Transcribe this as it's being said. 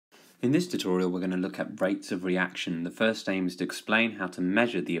In this tutorial, we're going to look at rates of reaction. The first aim is to explain how to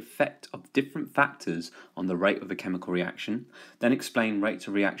measure the effect of different factors on the rate of a chemical reaction, then explain rates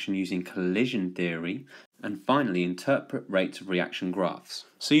of reaction using collision theory, and finally interpret rates of reaction graphs.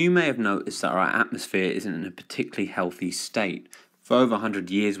 So you may have noticed that our atmosphere isn't in a particularly healthy state. For over 100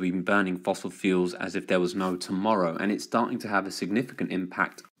 years, we've been burning fossil fuels as if there was no tomorrow, and it's starting to have a significant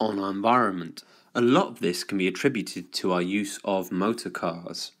impact on our environment. A lot of this can be attributed to our use of motor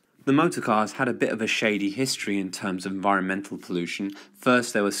cars. The motor cars had a bit of a shady history in terms of environmental pollution.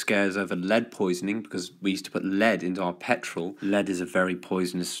 First, there were scares over lead poisoning because we used to put lead into our petrol. Lead is a very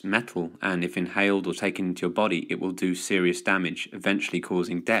poisonous metal, and if inhaled or taken into your body, it will do serious damage, eventually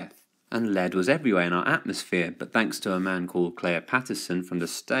causing death. And lead was everywhere in our atmosphere, but thanks to a man called Claire Patterson from the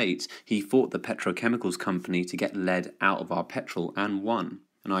States, he fought the petrochemicals company to get lead out of our petrol and won.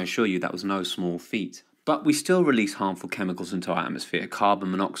 And I assure you that was no small feat. But we still release harmful chemicals into our atmosphere. Carbon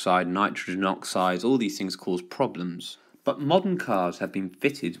monoxide, nitrogen oxides, all these things cause problems. But modern cars have been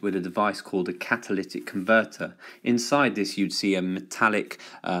fitted with a device called a catalytic converter. Inside this you'd see a metallic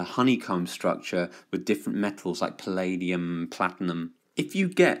honeycomb structure with different metals like palladium and platinum. If you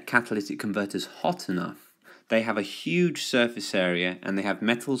get catalytic converters hot enough, they have a huge surface area and they have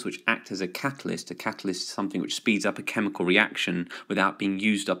metals which act as a catalyst. A catalyst is something which speeds up a chemical reaction without being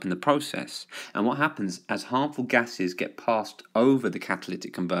used up in the process. And what happens, as harmful gases get passed over the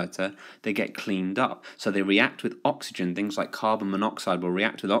catalytic converter, they get cleaned up. So they react with oxygen. Things like carbon monoxide will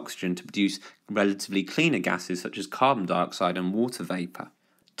react with oxygen to produce relatively cleaner gases such as carbon dioxide and water vapor.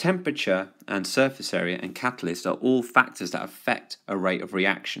 Temperature and surface area and catalyst are all factors that affect a rate of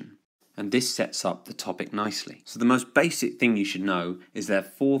reaction. And this sets up the topic nicely. So the most basic thing you should know is there are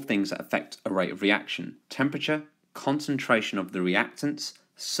 4 things that affect a rate of reaction: temperature, concentration of the reactants,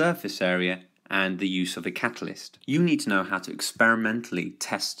 surface area, and the use of a catalyst. You need to know how to experimentally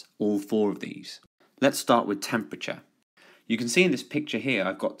test all 4 of these. Let's start with temperature. You can see in this picture here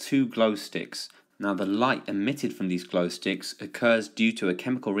I've got 2 glow sticks. Now the light emitted from these glow sticks occurs due to a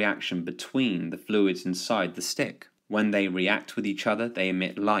chemical reaction between the fluids inside the stick. When they react with each other, they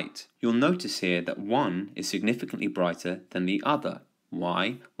emit light. You'll notice here that one is significantly brighter than the other.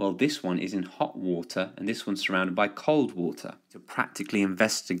 Why? Well, this one is in hot water and this one's surrounded by cold water. To practically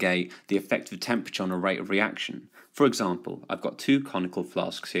investigate the effect of temperature on a rate of reaction. For example, I've got 2 conical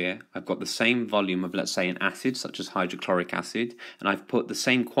flasks here. I've got the same volume of, let's say, an acid such as hydrochloric acid, and I've put the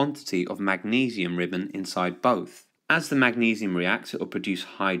same quantity of magnesium ribbon inside both. As the magnesium reacts, it will produce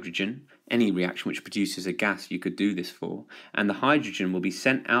hydrogen. Any reaction which produces a gas you could do this for, and the hydrogen will be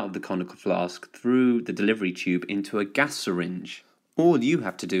sent out of the conical flask through the delivery tube into a gas syringe. All you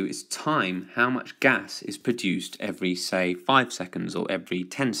have to do is time how much gas is produced every, say, 5 seconds or every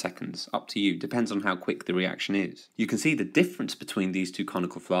 10 seconds, up to you, depends on how quick the reaction is. You can see the difference between these 2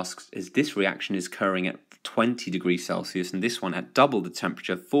 conical flasks is this reaction is occurring at 20 degrees Celsius and this one at double the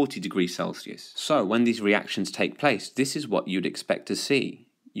temperature, 40 degrees Celsius. So when these reactions take place, this is what you'd expect to see.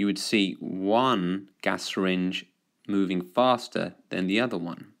 You would see one gas syringe moving faster than the other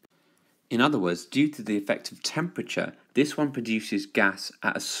one. In other words, due to the effect of temperature, this one produces gas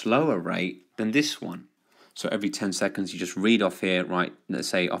at a slower rate than this one. So every 10 seconds you just read off here, right, let's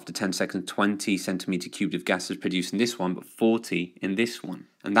say after 10 seconds 20 centimeter cubed of gas is produced in this one, but 40 in this one.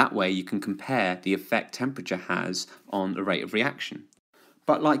 And that way you can compare the effect temperature has on the rate of reaction.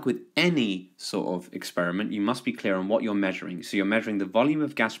 But like with any sort of experiment, you must be clear on what you're measuring. So you're measuring the volume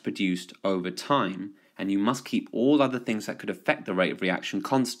of gas produced over time, and you must keep all other things that could affect the rate of reaction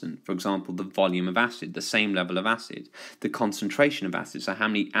constant. For example, the volume of acid, the same level of acid, the concentration of acid, so how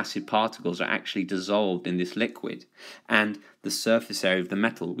many acid particles are actually dissolved in this liquid, and the surface area of the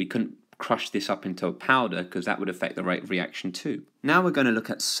metal. We couldn't crush this up into a powder because that would affect the rate of reaction too. Now we're going to look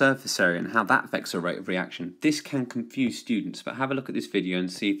at surface area and how that affects the rate of reaction. This can confuse students, but have a look at this video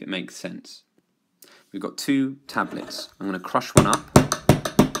and see if it makes sense. We've got 2 tablets. I'm going to crush one up,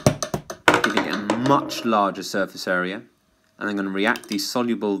 giving it a much larger surface area, and I'm going to react these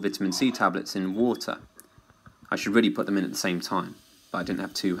soluble vitamin C tablets in water. I should really put them in at the same time, but I didn't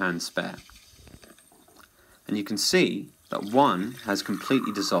have 2 hands spare. And you can see that one has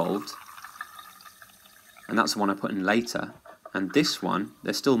completely dissolved, and that's the one I put in later, and this one,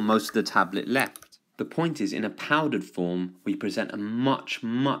 there's still most of the tablet left. The point is, in a powdered form, we present a much,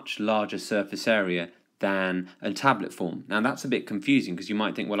 much larger surface area than a tablet form. Now that's a bit confusing because you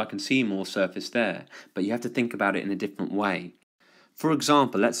might think, well, I can see more surface there, but you have to think about it in a different way. For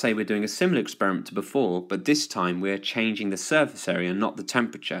example, let's say we're doing a similar experiment to before, but this time we're changing the surface area, not the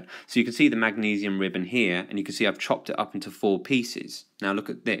temperature. So you can see the magnesium ribbon here, and you can see I've chopped it up into 4 pieces. Now look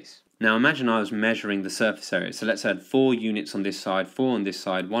at this. Now imagine I was measuring the surface area. So let's add 4 units on this side, 4 on this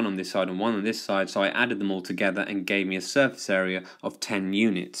side, 1 on this side, and 1 on this side. So I added them all together and gave me a surface area of 10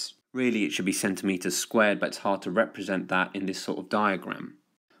 units. Really, it should be centimeters squared, but it's hard to represent that in this sort of diagram.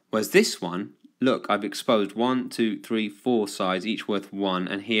 Whereas this one, look, I've exposed 1, 2, 3, 4 sides, each worth 1,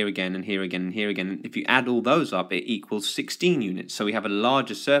 and here again, and here again, and here again. If you add all those up, it equals 16 units. So we have a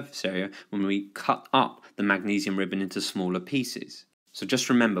larger surface area when we cut up the magnesium ribbon into smaller pieces. So just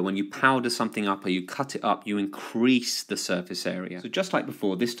remember, when you powder something up or you cut it up, you increase the surface area. So just like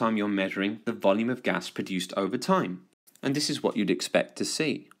before, this time you're measuring the volume of gas produced over time. And this is what you'd expect to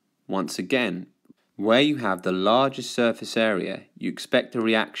see. Once again, where you have the largest surface area, you expect the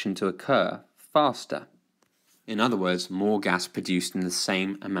reaction to occur faster. In other words, more gas produced in the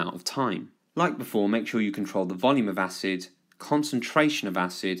same amount of time. Like before, make sure you control the volume of acid, concentration of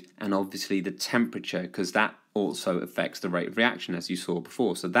acid, and obviously the temperature, because that also affects the rate of reaction, as you saw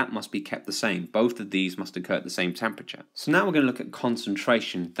before. So that must be kept the same. Both of these must occur at the same temperature. So now we're going to look at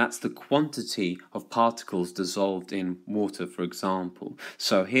concentration. That's the quantity of particles dissolved in water, for example.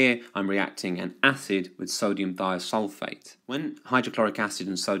 So here I'm reacting an acid with sodium thiosulfate. When hydrochloric acid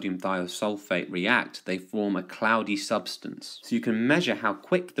and sodium thiosulfate react, they form a cloudy substance. So you can measure how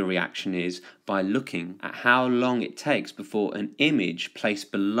quick the reaction is by looking at how long it takes before an image placed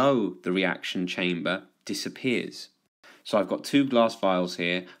below the reaction chamber disappears. So I've got 2 glass vials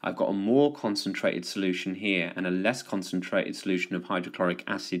here. I've got a more concentrated solution here and a less concentrated solution of hydrochloric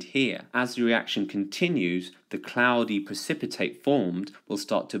acid here. As the reaction continues, the cloudy precipitate formed will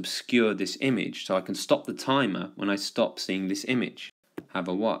start to obscure this image. So I can stop the timer when I stop seeing this image. Have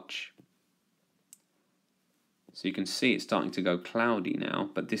a watch. So you can see it's starting to go cloudy now,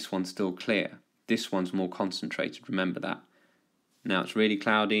 but this one's still clear. This one's more concentrated, remember that. Now it's really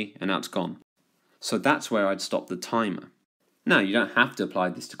cloudy and now it's gone. So that's where I'd stop the timer. Now, you don't have to apply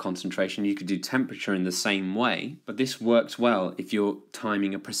this to concentration. You could do temperature in the same way, but this works well if you're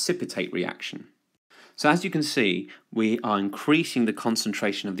timing a precipitate reaction. So as you can see, we are increasing the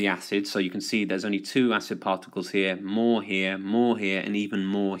concentration of the acid. So you can see there's only 2 acid particles here, and even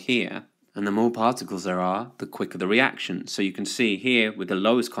more here. And the more particles there are, the quicker the reaction. So you can see here, with the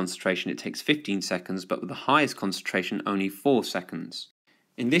lowest concentration, it takes 15 seconds, but with the highest concentration, only 4 seconds.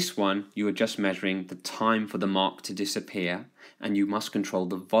 In this one, you are just measuring the time for the mark to disappear, and you must control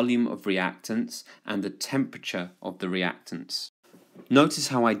the volume of reactants and the temperature of the reactants. Notice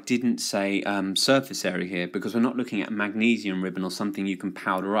how I didn't say surface area here, because we're not looking at magnesium ribbon or something you can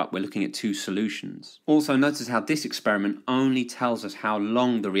powder up. We're looking at 2 solutions. Also, notice how this experiment only tells us how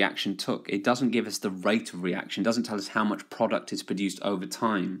long the reaction took. It doesn't give us the rate of reaction. It doesn't tell us how much product is produced over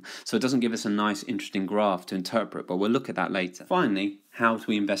time. So it doesn't give us a nice, interesting graph to interpret, but we'll look at that later. Finally, how do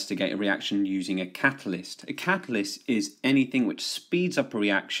we investigate a reaction using a catalyst? A catalyst is anything which speeds up a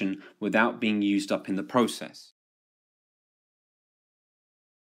reaction without being used up in the process.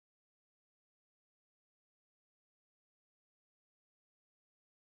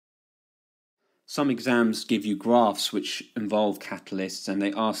 Some exams give you graphs which involve catalysts, and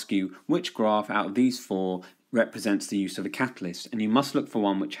they ask you which graph out of these 4 represents the use of a catalyst, and you must look for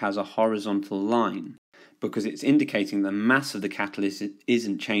one which has a horizontal line, because it's indicating the mass of the catalyst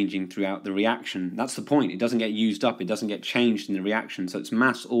isn't changing throughout the reaction. That's the point. It doesn't get used up, it doesn't get changed in the reaction, so its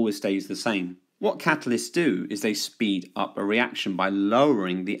mass always stays the same. What catalysts do is they speed up a reaction by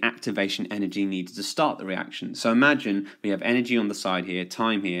lowering the activation energy needed to start the reaction. So imagine we have energy on the side here,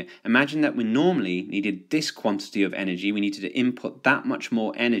 time here. Imagine that we normally needed this quantity of energy. We needed to input that much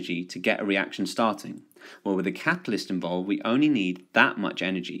more energy to get a reaction starting. Well, with a catalyst involved, we only need that much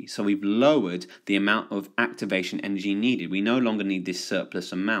energy. So we've lowered the amount of activation energy needed. We no longer need this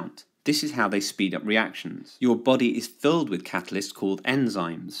surplus amount. This is how they speed up reactions. Your body is filled with catalysts called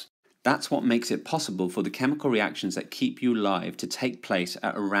enzymes. That's what makes it possible for the chemical reactions that keep you alive to take place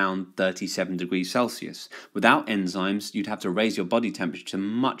at around 37 degrees Celsius. Without enzymes, you'd have to raise your body temperature to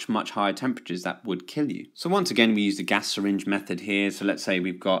much higher temperatures that would kill you. So once again, we use the gas syringe method here. So let's say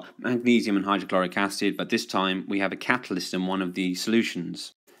we've got magnesium and hydrochloric acid, but this time we have a catalyst in one of the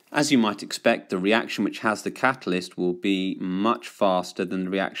solutions. As you might expect, the reaction which has the catalyst will be much faster than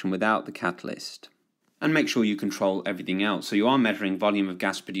the reaction without the catalyst. And make sure you control everything else. So you are measuring volume of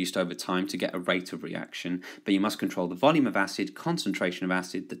gas produced over time to get a rate of reaction, but you must control the volume of acid, concentration of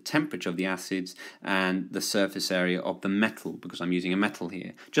acid, the temperature of the acids, and the surface area of the metal, because I'm using a metal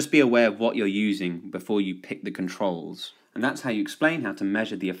here. Just be aware of what you're using before you pick the controls. And that's how you explain how to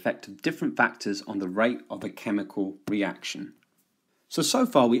measure the effect of different factors on the rate of a chemical reaction. So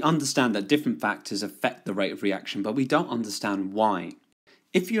far we understand that different factors affect the rate of reaction, but we don't understand why.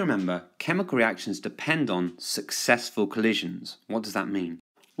 If you remember, chemical reactions depend on successful collisions. What does that mean?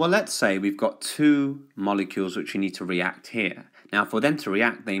 Well, let's say we've got two molecules which we need to react here. Now, for them to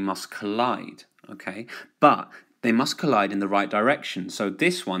react, they must collide, okay? But they must collide in the right direction. So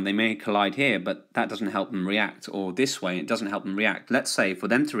this one, they may collide here, but that doesn't help them react, or this way, it doesn't help them react. Let's say for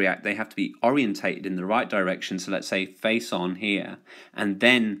them to react, they have to be orientated in the right direction. So let's say face on here, and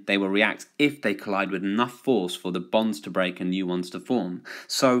then they will react if they collide with enough force for the bonds to break and new ones to form.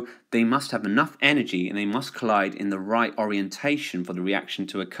 So they must have enough energy and they must collide in the right orientation for the reaction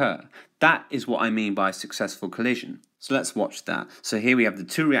to occur. That is what I mean by a successful collision. So let's watch that. So here we have the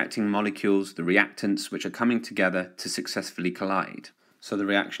two reacting molecules, the reactants, which are coming together to successfully collide. So the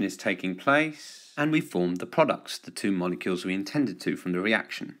reaction is taking place, and we formed the products, the two molecules we intended to from the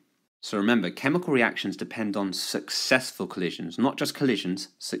reaction. So remember, chemical reactions depend on successful collisions, not just collisions,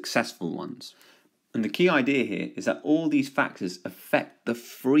 successful ones. And the key idea here is that all these factors affect the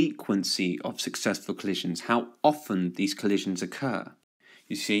frequency of successful collisions, how often these collisions occur.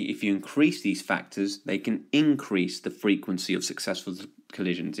 You see, if you increase these factors, they can increase the frequency of successful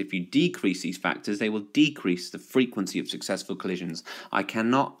collisions. If you decrease these factors, they will decrease the frequency of successful collisions. I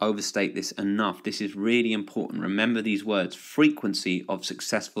cannot overstate this enough. This is really important. Remember these words, frequency of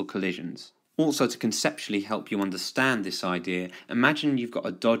successful collisions. Also, to conceptually help you understand this idea, imagine you've got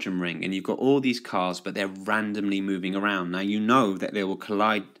a dodgem ring and you've got all these cars, but they're randomly moving around. Now, you know that they will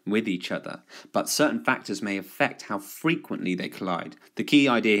collide with each other, but certain factors may affect how frequently they collide. The key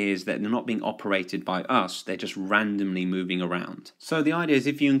idea here is that they're not being operated by us, they're just randomly moving around. So the idea is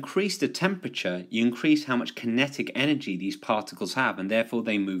if you increase the temperature, you increase how much kinetic energy these particles have, and therefore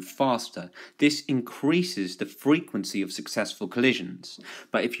they move faster. This increases the frequency of successful collisions.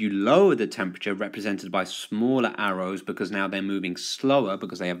 But if you lower the temperature, represented by smaller arrows because now they're moving slower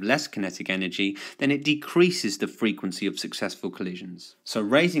because they have less kinetic energy, then it decreases the frequency of successful collisions. So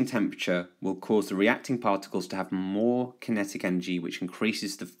raising temperature will cause the reacting particles to have more kinetic energy, which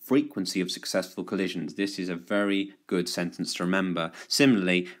increases the frequency of successful collisions. This is a very good sentence to remember.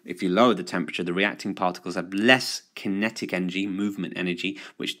 Similarly, if you lower the temperature, the reacting particles have less kinetic energy, movement energy,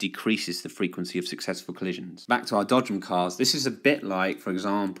 which decreases the frequency of successful collisions. Back to our dodgem cars, this is a bit like, for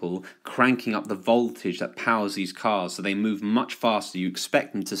example, cranking up the voltage that powers these cars so they move much faster. You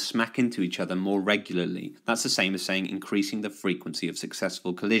expect them to smack into each other more regularly. That's the same as saying increasing the frequency of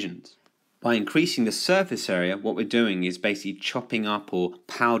successful collisions. By increasing the surface area, what we're doing is basically chopping up or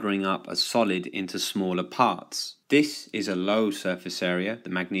powdering up a solid into smaller parts. This is a low surface area. The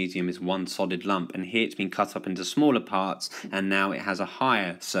magnesium is one solid lump, and here it's been cut up into smaller parts, and now it has a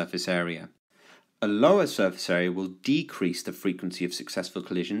higher surface area. A lower surface area will decrease the frequency of successful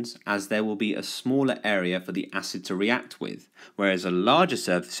collisions as there will be a smaller area for the acid to react with, whereas a larger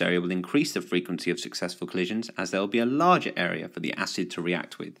surface area will increase the frequency of successful collisions as there will be a larger area for the acid to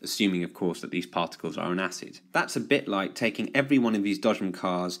react with, assuming of course that these particles are an acid. That's a bit like taking every one of these dodgem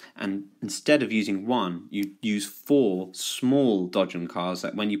cars and instead of using one, you use 4 small dodgem cars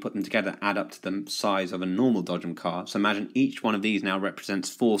that when you put them together add up to the size of a normal dodgem car. So imagine each one of these now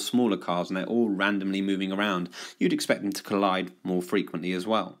represents 4 smaller cars and they're all randomly moving around. You'd expect them to collide more frequently as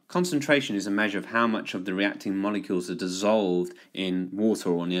well. Concentration is a measure of how much of the reacting molecules are dissolved in water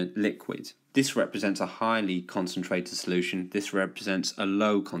or in a liquid. This represents a highly concentrated solution. This represents a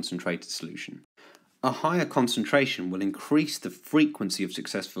low concentrated solution. A higher concentration will increase the frequency of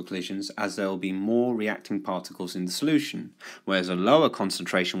successful collisions as there will be more reacting particles in the solution, whereas a lower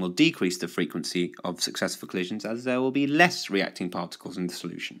concentration will decrease the frequency of successful collisions as there will be less reacting particles in the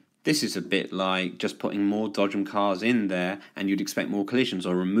solution. This is a bit like just putting more dodgem cars in there and you'd expect more collisions,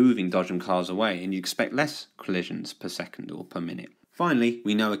 or removing dodgem cars away and you'd expect less collisions per second or per minute. Finally,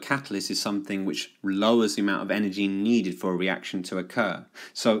 we know a catalyst is something which lowers the amount of energy needed for a reaction to occur.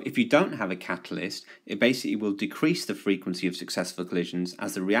 So if you don't have a catalyst, it basically will decrease the frequency of successful collisions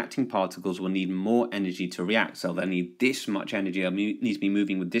as the reacting particles will need more energy to react. So they'll need this much energy, they'll need to be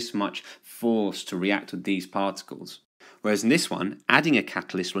moving with this much force to react with these particles. Whereas in this one, adding a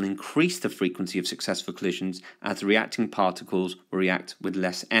catalyst will increase the frequency of successful collisions as the reacting particles will react with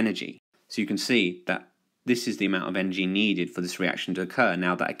less energy. So you can see that this is the amount of energy needed for this reaction to occur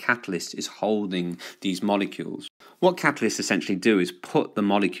now that a catalyst is holding these molecules. What catalysts essentially do is put the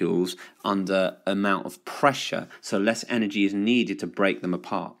molecules under amount of pressure so less energy is needed to break them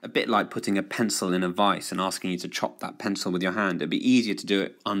apart. A bit like putting a pencil in a vise and asking you to chop that pencil with your hand. It'd be easier to do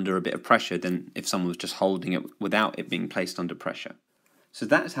it under a bit of pressure than if someone was just holding it without it being placed under pressure. So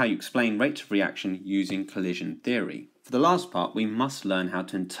that's how you explain rates of reaction using collision theory. For the last part, we must learn how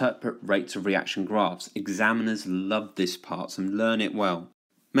to interpret rates of reaction graphs. Examiners love this part, so learn it well.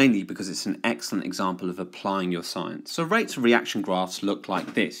 mainly because it's an excellent example of applying your science. So rates of reaction graphs look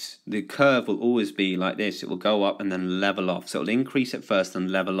like this. The curve will always be like this. It will go up and then level off. So it'll increase at first and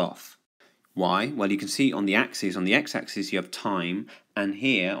level off. Why? Well, you can see on the axis, on the x-axis you have time, and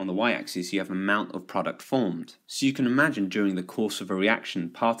here on the y-axis you have amount of product formed. So you can imagine during the course of a reaction,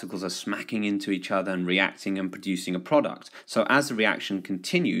 particles are smacking into each other and reacting and producing a product. So as the reaction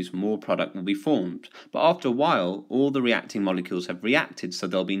continues, more product will be formed. But after a while, all the reacting molecules have reacted, so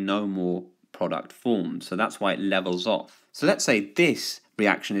there'll be no more product formed. So that's why it levels off. So let's say this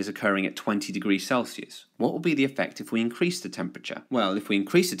reaction is occurring at 20 degrees Celsius. What will be the effect if we increase the temperature? Well, if we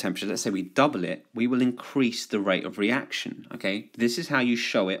increase the temperature, let's say we double it, we will increase the rate of reaction, okay? This is how you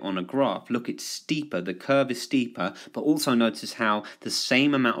show it on a graph. Look, it's steeper, the curve is steeper, but also notice how the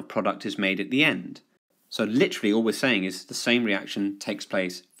same amount of product is made at the end. So literally all we're saying is the same reaction takes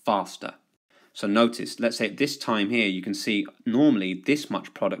place faster. So notice, let's say at this time here, you can see normally this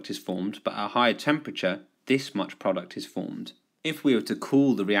much product is formed, but at a higher temperature, this much product is formed. If we were to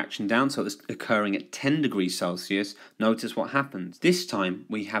cool the reaction down so it's occurring at 10 degrees Celsius, notice what happens. This time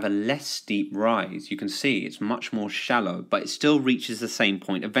we have a less steep rise. You can see it's much more shallow, but it still reaches the same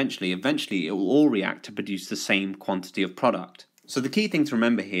point eventually. Eventually it will all react to produce the same quantity of product. So the key thing to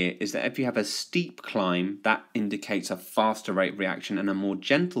remember here is that if you have a steep climb, that indicates a faster rate of reaction, and a more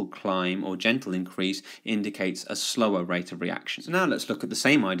gentle climb or gentle increase indicates a slower rate of reaction. So now let's look at the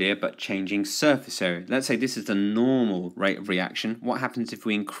same idea but changing surface area. Let's say this is the normal rate of reaction. What happens if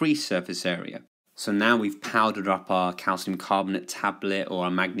we increase surface area? So now we've powdered up our calcium carbonate tablet or our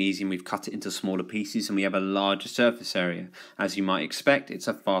magnesium, we've cut it into smaller pieces and we have a larger surface area. As you might expect, it's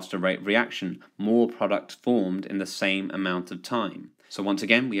a faster rate of reaction, more product formed in the same amount of time. So once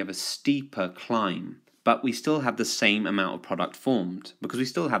again, we have a steeper climb, but we still have the same amount of product formed because we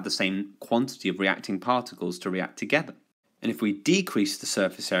still have the same quantity of reacting particles to react together. And if we decrease the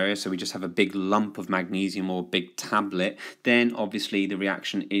surface area, so we just have a big lump of magnesium or a big tablet, then obviously the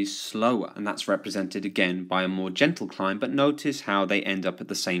reaction is slower. And that's represented again by a more gentle climb, but notice how they end up at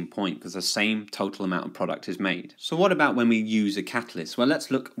the same point because the same total amount of product is made. So what about when we use a catalyst? Well,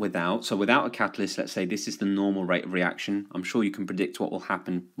 let's look without. So without a catalyst, let's say this is the normal rate of reaction. I'm sure you can predict what will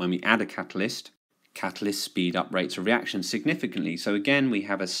happen when we add a catalyst. Catalysts speed up rates of reaction significantly. So again, we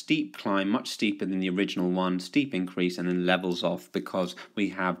have a steep climb, much steeper than the original one, steep increase, and then levels off because we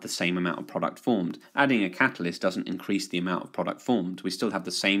have the same amount of product formed. Adding a catalyst doesn't increase the amount of product formed. We still have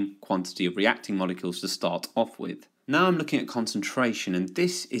the same quantity of reacting molecules to start off with. Now I'm looking at concentration, and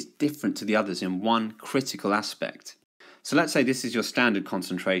this is different to the others in one critical aspect. So let's say this is your standard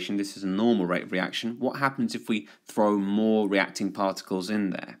concentration, this is a normal rate of reaction. What happens if we throw more reacting particles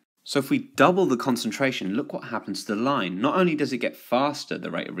in there? So if we double the concentration, look what happens to the line. Not only does it get faster, the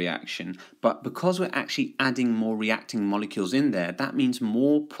rate of reaction, but because we're actually adding more reacting molecules in there, that means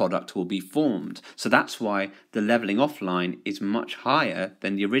more product will be formed. So that's why the leveling off line is much higher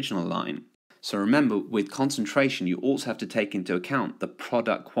than the original line. So remember, with concentration, you also have to take into account the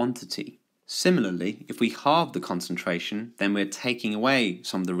product quantity. Similarly, if we halve the concentration, then we're taking away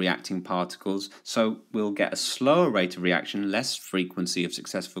some of the reacting particles, so we'll get a slower rate of reaction, less frequency of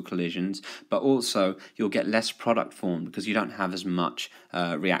successful collisions, but also you'll get less product formed because you don't have as much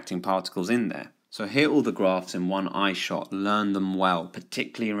reacting particles in there. So here are all the graphs in one eye shot. Learn them well.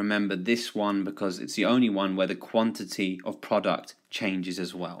 Particularly remember this one because it's the only one where the quantity of product changes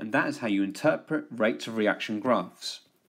as well. And that is how you interpret rates of reaction graphs.